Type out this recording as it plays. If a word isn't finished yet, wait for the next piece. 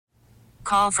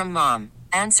Call from mom.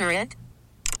 Answer it.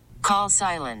 Call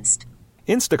silenced.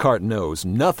 Instacart knows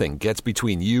nothing gets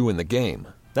between you and the game.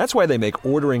 That's why they make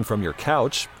ordering from your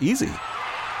couch easy.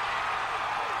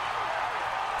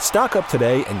 Stock up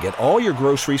today and get all your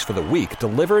groceries for the week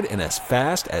delivered in as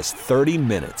fast as 30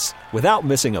 minutes without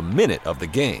missing a minute of the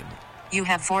game. You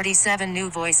have 47 new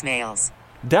voicemails.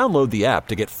 Download the app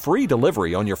to get free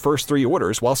delivery on your first 3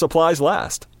 orders while supplies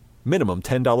last. Minimum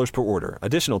 $10 per order.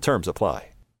 Additional terms apply.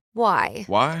 Why?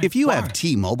 If you have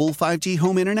T-Mobile 5G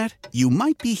home internet, you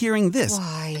might be hearing this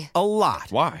a lot.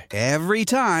 Why? Every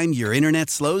time your internet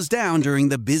slows down during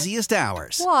the busiest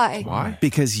hours. Why?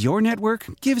 Because your network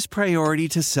gives priority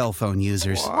to cell phone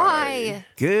users. Why?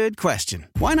 Good question.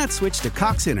 Why not switch to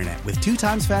Cox Internet with 2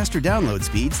 times faster download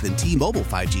speeds than T-Mobile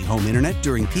 5G home internet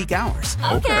during peak hours?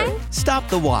 Okay. Stop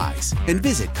the whys and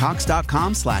visit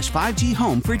cox.com/5G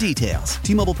home for details.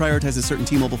 T-Mobile prioritizes certain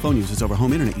T-Mobile phone users over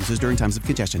home internet users during times of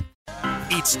congestion.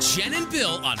 It's Jen and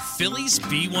Bill on Philly's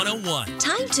B101.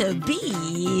 Time to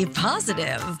be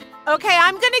positive. Okay,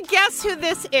 I'm going to guess who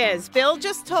this is. Bill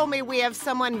just told me we have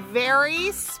someone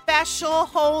very special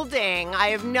holding. I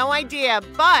have no idea,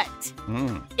 but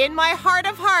in my heart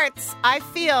of hearts, I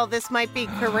feel this might be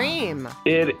Kareem.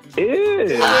 It is. It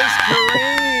is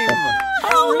Kareem.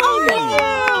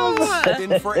 Oh, It's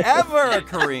been forever,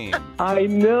 Kareem. I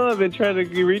know. I've been trying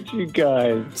to reach you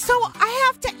guys. So I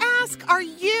have to ask, are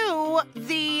you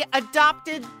the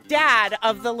adopted dad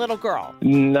of the little girl?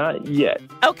 Not yet.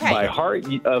 Okay. By heart,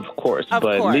 of course. Of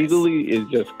but course. legally, it's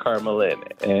just Carmelin.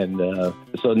 And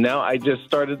so now I just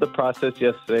started the process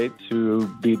yesterday to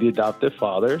be the adoptive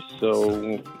father.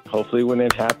 So hopefully when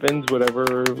it happens,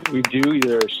 whatever we do,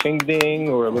 either a shing-ding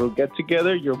or a little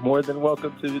get-together, you're more than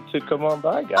welcome to come on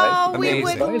by, guys. Oh, we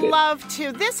would Excited. love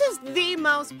to. This is the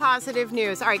most positive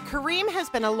news. All right, Kareem has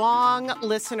been a long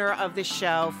listener of the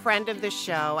show, friend of the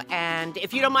show, and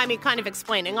if you don't mind me kind of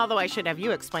explaining, although I should have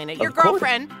you explain it, your Of course.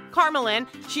 girlfriend, Carmelin,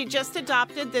 she just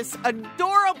adopted this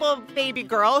adorable baby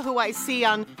girl who I see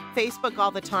on Facebook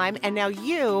all the time, and now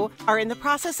you are in the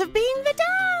process of being the dad.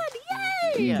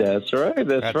 Yay! That's right.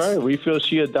 That's right. We feel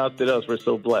she adopted us. We're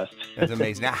so blessed. That's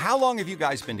amazing. Now, how long have you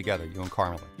guys been together, you and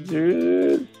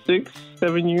Carmelin? 6,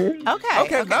 7 years. Okay.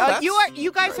 no, that's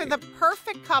you guys are the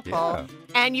perfect couple, Yeah.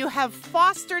 and you have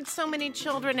fostered so many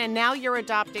children, and now you're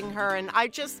adopting her. And I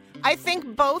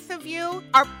think both of you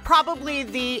are probably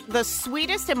the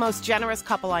sweetest and most generous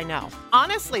couple I know.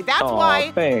 Honestly, that's Aw,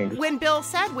 why thanks. when Bill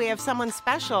said we have someone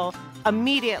special,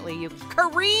 immediately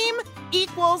Kareem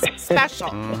equals special.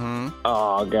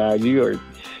 Oh, God, you are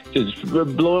just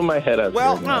blowing my head up.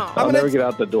 Well, here now. I'm I'll gonna- never get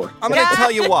out the door. I'm going to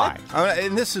tell you why.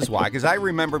 And this is why. Because I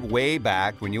remember way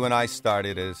back when you and I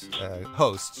started as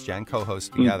hosts, Jen, co-hosts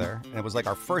together. And it was like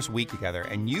our first week together.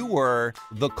 And you were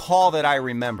the call that I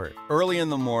remembered early in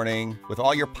the morning with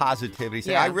all your positivity.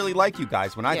 Saying, Yeah. I really like you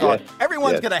guys. When I thought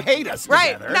everyone's going to hate us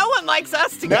Right. together. No one likes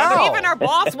us together. No. Even our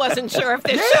boss wasn't sure if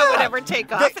this show would ever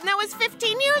take off. And that was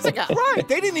 15 years ago. Right.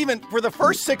 They didn't even, for the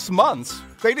first 6 months,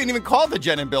 they didn't even call it the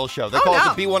Jen and Bill show. They called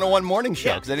it the B101 morning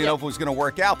show because they didn't know if it was going to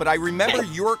work out. But I remember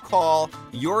your call,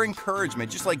 your encouragement,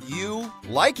 just like you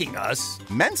liking us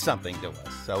meant something to us.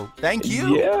 So thank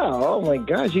you. Yeah. Oh my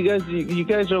gosh, you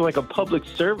guys are like a public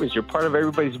service. You're part of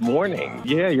everybody's morning.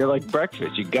 Yeah, you're like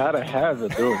breakfast. You gotta have a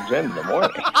Bill and Jen in the morning.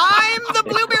 I'm the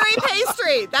blueberry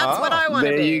pastry. That's what I want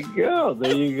to There be. you go.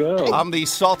 There you go. I'm the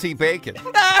salty bacon.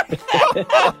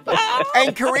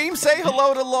 And Kareem, say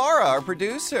hello to Laura, our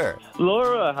producer.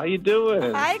 Laura, how you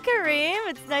doing? Hi, Kareem.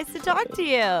 It's nice to talk to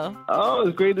you. Oh,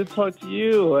 it's great to talk to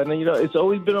you. And it's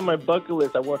always been on my bucket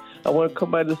list. I want to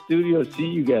come by the studio and see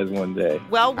you guys one day.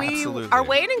 Well, we Absolutely. are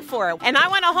waiting for it. And I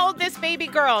want to hold this baby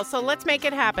girl, so let's make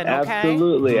it happen, okay?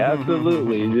 Absolutely.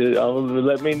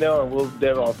 Let me know, and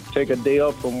I'll take a day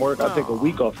off from work. I'll take a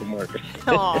week off from work.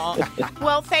 Aw.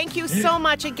 Well, thank you so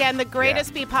much again. The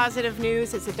greatest Be Positive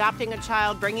news is adopting a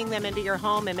child, bringing them into your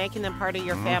home, and making them part of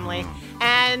your family.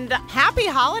 And happy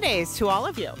holidays to all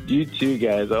of you. You too,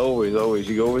 guys. Always.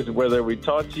 You always, whether we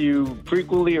talk to you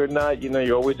frequently or not,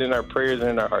 you're always in our prayers and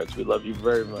in our hearts. We love you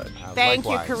very much. Thank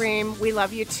Likewise. you, Kareem. We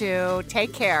love you too.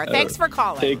 Take care. Thanks for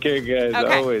calling. Take care, guys.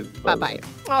 Okay. Always. Bye-bye.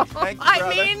 Oh, Thank you, I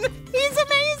brother. mean, he's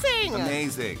amazing.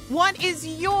 Amazing. What is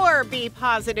your Be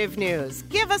Positive news?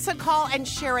 Give us a call and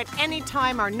share it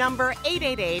anytime. Our number,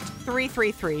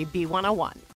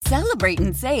 888-333-B101. Celebrate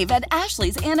and save at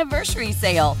Ashley's Anniversary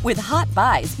Sale. With Hot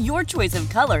Buys, your choice of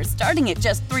colors starting at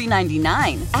just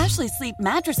 $3.99. Ashley Sleep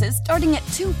mattresses starting at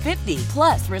 $2.50.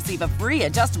 Plus, receive a free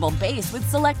adjustable base with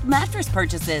select mattress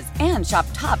purchases. And shop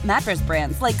top mattress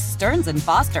brands like Stearns &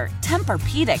 Foster,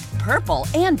 Tempur-Pedic, Purple,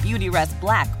 and Beautyrest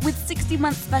Black with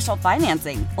 60-month special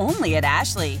financing. Only at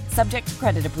Ashley. Subject to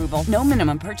credit approval. No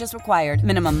minimum purchase required.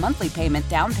 Minimum monthly payment,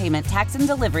 down payment, tax, and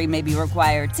delivery may be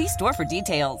required. See store for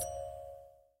details.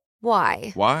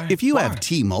 Why? Why? If you have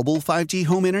T-Mobile 5G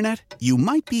home internet, you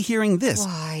might be hearing this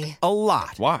Why? a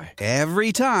lot. Why?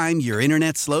 Every time your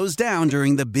internet slows down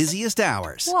during the busiest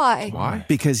hours. Why?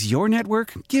 Because your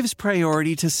network gives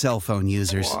priority to cell phone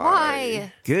users.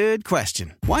 Why? Good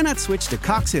question. Why not switch to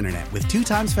Cox Internet with 2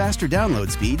 times faster download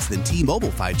speeds than T-Mobile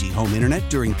 5G home internet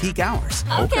during peak hours?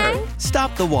 Okay.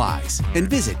 Stop the whys and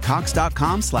visit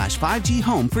cox.com/5G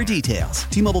home for details.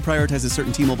 T-Mobile prioritizes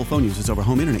certain T-Mobile phone users over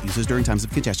home internet users during times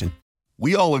of congestion.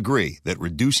 We all agree that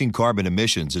reducing carbon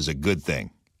emissions is a good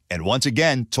thing. And once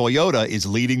again, Toyota is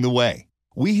leading the way.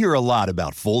 We hear a lot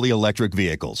about fully electric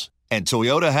vehicles, and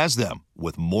Toyota has them,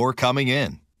 with more coming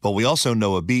in. But we also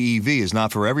know a BEV is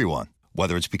not for everyone,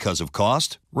 whether it's because of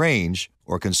cost, range,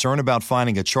 or concern about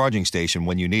finding a charging station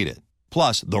when you need it.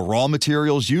 Plus, the raw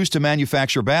materials used to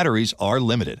manufacture batteries are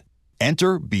limited.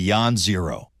 Enter Beyond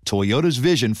Zero, Toyota's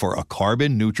vision for a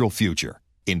carbon-neutral future.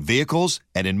 In vehicles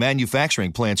and in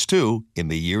manufacturing plants, too, in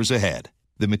the years ahead.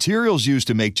 The materials used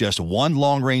to make just one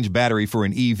long-range battery for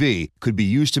an EV could be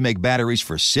used to make batteries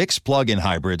for 6 plug-in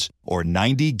hybrids or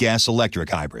 90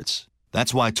 gas-electric hybrids.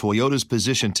 That's why Toyota's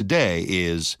position today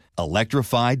is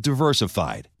electrified,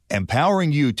 diversified,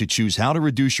 empowering you to choose how to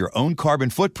reduce your own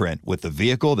carbon footprint with the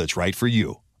vehicle that's right for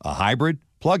you, a hybrid,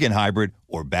 plug-in hybrid,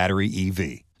 or battery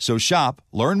EV. So shop,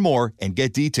 learn more, and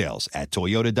get details at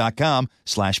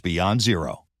toyota.com/beyond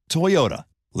zero. Toyota,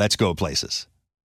 let's go places.